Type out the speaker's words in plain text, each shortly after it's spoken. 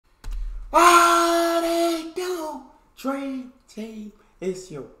team, it's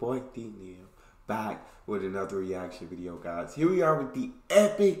your boy Neal, back with another reaction video, guys. Here we are with the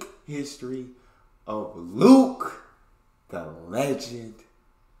epic history of Luke, the legend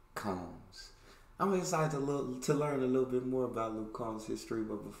Combs. I'm excited to learn a little bit more about Luke Combs' history,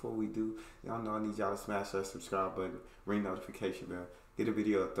 but before we do, y'all know I need y'all to smash that subscribe button, ring notification bell, get a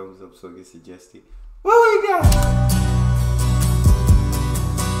video a thumbs up so it gets suggested. What we got?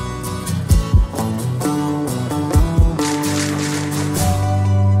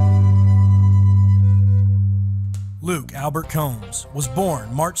 Luke Albert Combs was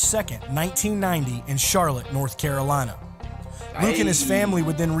born March 2nd, 1990 in Charlotte, North Carolina. Luke and his family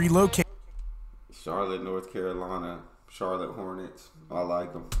would then relocate. Charlotte, North Carolina. Charlotte Hornets. I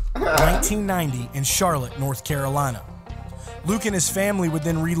like them. 1990 in Charlotte, North Carolina. Luke and his family would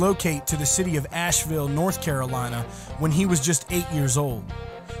then relocate to the city of Asheville, North Carolina when he was just 8 years old.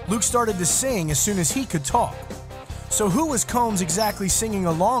 Luke started to sing as soon as he could talk. So who was Combs exactly singing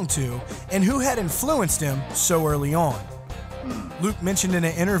along to, and who had influenced him so early on? Luke mentioned in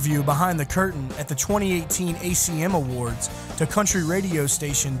an interview behind the curtain at the 2018 ACM Awards to country radio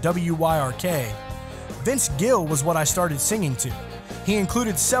station WYRK, "Vince Gill was what I started singing to. He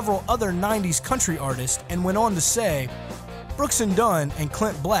included several other 90s country artists and went on to say, Brooks and Dunn and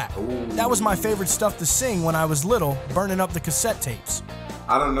Clint Black. That was my favorite stuff to sing when I was little, burning up the cassette tapes."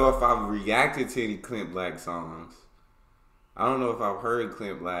 I don't know if I've reacted to any Clint Black songs. I don't know if I've heard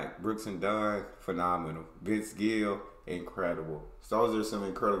Clint Black. Brooks and Dunn, phenomenal. Vince Gill, incredible. So those are some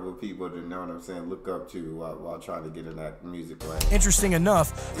incredible people to know what I'm saying, look up to while trying to get in that music way. Interesting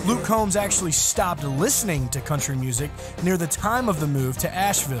enough, Luke Combs actually stopped listening to country music near the time of the move to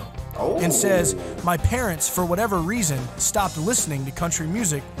Asheville. And says, "My parents, for whatever reason, stopped listening to country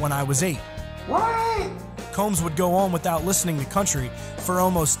music when I was 8. What? Combs would go on without listening to country for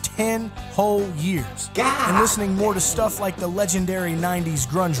almost 10 whole years, and listening more to stuff like the legendary 90s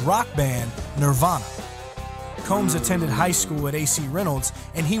grunge rock band Nirvana. Combs attended high school at AC Reynolds,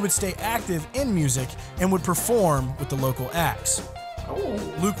 and he would stay active in music and would perform with the local acts.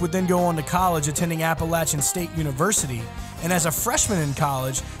 Luke would then go on to college, attending Appalachian State University, and as a freshman in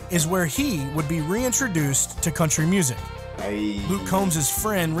college is where he would be reintroduced to country music. Luke Combs'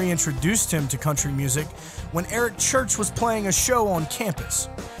 friend reintroduced him to country music when Eric Church was playing a show on campus.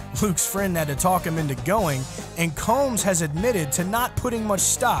 Luke's friend had to talk him into going, and Combs has admitted to not putting much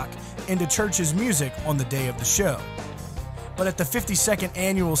stock into Church's music on the day of the show. But at the 52nd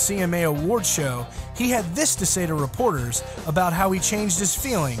annual CMA Awards show, he had this to say to reporters about how he changed his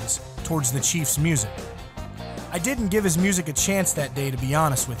feelings towards the Chiefs' music. "I didn't give his music a chance that day, to be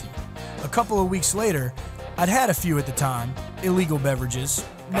honest with you. A couple of weeks later, I'd had a few at the time, illegal beverages,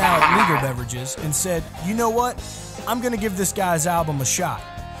 now legal beverages, and said, you know what, I'm gonna give this guy's album a shot.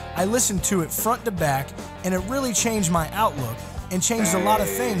 I listened to it front to back, and it really changed my outlook and changed a lot of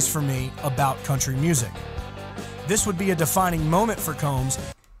things for me about country music." This would be a defining moment for Combs.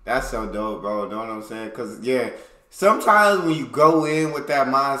 That's so dope, bro. Know what I'm saying? Because, yeah, sometimes when you go in with that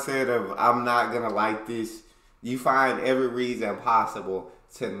mindset of, I'm not gonna like this, you find every reason possible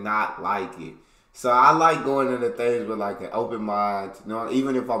to not like it. So I like going into things with like an open mind. You know,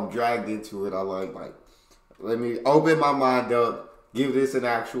 even if I'm dragged into it, I like let me open my mind up, give this an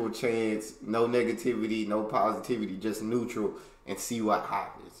actual chance. No negativity, no positivity, just neutral, and see what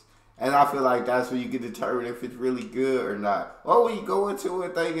happens. And I feel like that's where you can determine if it's really good or not. Or when you go into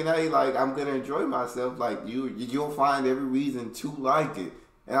it thinking, hey, like, I'm gonna enjoy myself, like you'll find every reason to like it.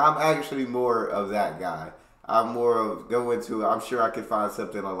 And I'm actually more of that guy. I'm more of going to, I'm sure I can find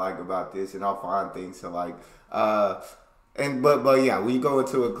something I like about this, and I'll find things to like. But yeah, when you go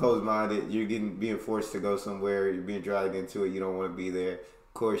into it closed-minded, you're being forced to go somewhere, you're being dragged into it, you don't want to be there.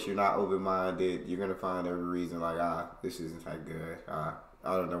 Of course, you're not open-minded, you're going to find every reason like, this isn't that good.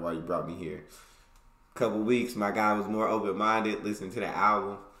 I don't know why you brought me here. Couple weeks, my guy was more open-minded, listened to the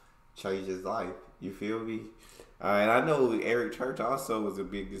album, changed his life. You feel me? And I know Eric Church also was a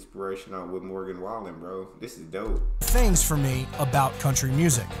big inspiration with Morgan Wallen, bro. This is dope. Things for me about country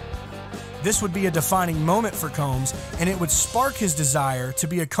music. This would be a defining moment for Combs, and it would spark his desire to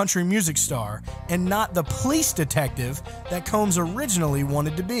be a country music star and not the police detective that Combs originally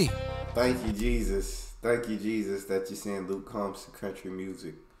wanted to be. Thank you, Jesus. Thank you, Jesus, that you're saying Luke Combs to country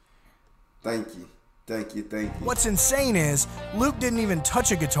music. Thank you. Thank you, thank you. What's insane is Luke didn't even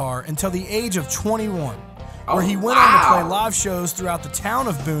touch a guitar until the age of 21. Where he went on to play live shows throughout the town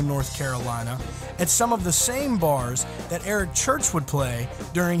of Boone, North Carolina, at some of the same bars that Eric Church would play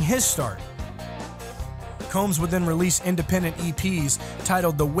during his start. Combs would then release independent EPs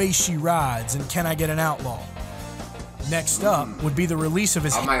titled The Way She Rides and Can I Get an Outlaw? Next up would be the release of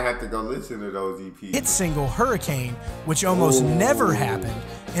his I might have to go listen to those EPs. hit single Hurricane, which almost never happened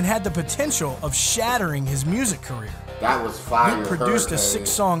and had the potential of shattering his music career. That was fire. Luke produced Hurricane. a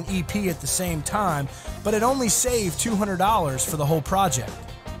 6-song EP at the same time, but it only saved $200 for the whole project.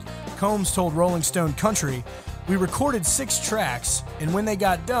 Combs told Rolling Stone Country, "We recorded 6 tracks, and when they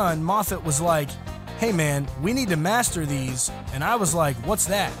got done, Moffat was like, 'Hey man, we need to master these,' and I was like, 'What's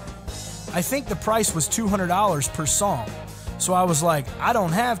that?' I think the price was $200 per song. So I was like, I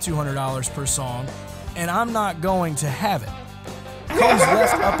don't have $200 per song, and I'm not going to have it." Combs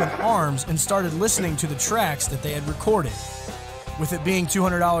left up in arms and started listening to the tracks that they had recorded. With it being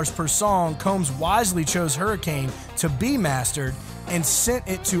 $200 per song, Combs wisely chose Hurricane to be mastered and sent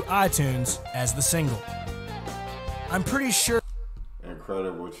it to iTunes as the single. I'm pretty sure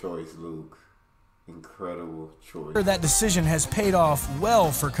Incredible choice, Luke. Incredible choice. that decision has paid off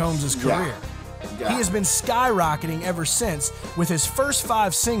well for Combs' career. Yeah. He has been skyrocketing ever since with his first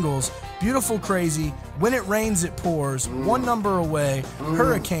 5 singles, Beautiful Crazy, When It Rains It Pours, One Number Away,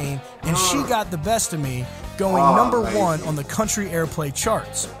 Hurricane, and She Got the Best of Me, going number 1 on the country airplay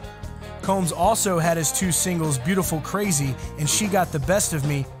charts. Combs also had his 2 singles, Beautiful Crazy and She Got the Best of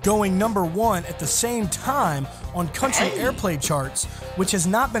Me, going number 1 at the same time on country airplay charts, which has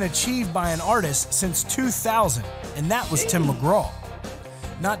not been achieved by an artist since 2000, and that was Tim McGraw.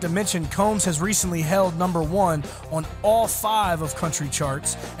 Not to mention, Combs has recently held number 1 on all 5 of country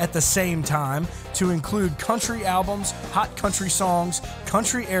charts at the same time, to include country albums, hot country songs,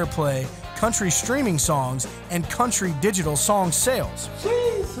 country airplay, country streaming songs, and country digital song sales.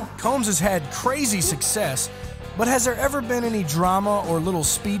 Combs has had crazy success, but has there ever been any drama or little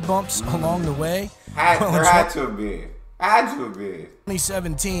speed bumps along the way? There had to have been. Had to have been.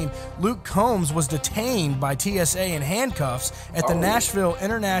 2017, Luke Combs was detained by TSA in handcuffs at the Nashville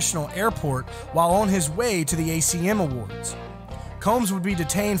International Airport while on his way to the ACM Awards. Combs would be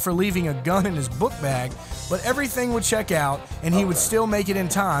detained for leaving a gun in his book bag, but everything would check out and he would still make it in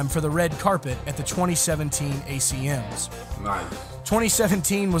time for the red carpet at the 2017 ACMs. Nice.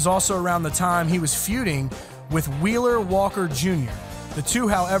 2017 was also around the time he was feuding with Wheeler Walker Jr. The two,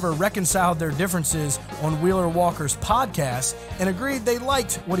 however, reconciled their differences on Wheeler Walker's podcast and agreed they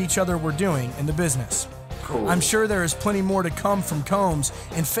liked what each other were doing in the business. Cool. I'm sure there is plenty more to come from Combs,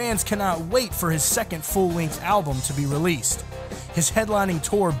 and fans cannot wait for his second full-length album to be released. His headlining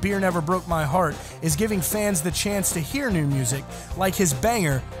tour, Beer Never Broke My Heart, is giving fans the chance to hear new music, like his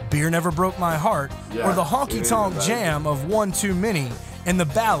banger, Beer Never Broke My Heart, or the honky-tonk jam of One Too Many, and the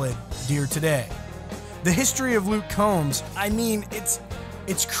ballad, Dear Today. The history of Luke Combs, I mean,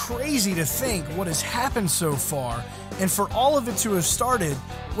 it's crazy to think what has happened so far, and for all of it to have started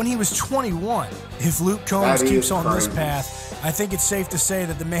when he was 21. If Luke Combs keeps on this path, I think it's safe to say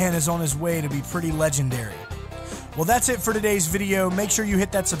that the man is on his way to be pretty legendary. Well, that's it for today's video. Make sure you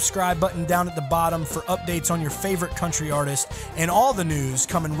hit that subscribe button down at the bottom for updates on your favorite country artist and all the news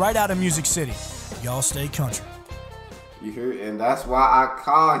coming right out of Music City. Y'all stay country. You hear? And that's why I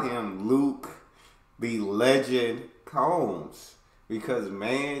call him Luke the Legend Combs, because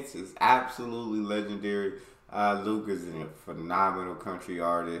Mance is absolutely legendary. Luke is a phenomenal country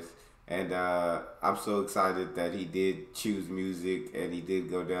artist, and I'm so excited that he did choose music and he did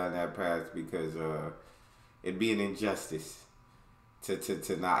go down that path, because it'd be an injustice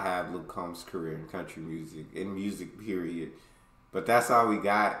to not have Luke Combs' career in country music, in music period. But that's all we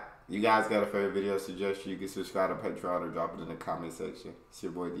got. You guys got a favorite video suggestion, you can subscribe to Patreon or drop it in the comment section. It's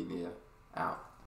your boy D Neal, out.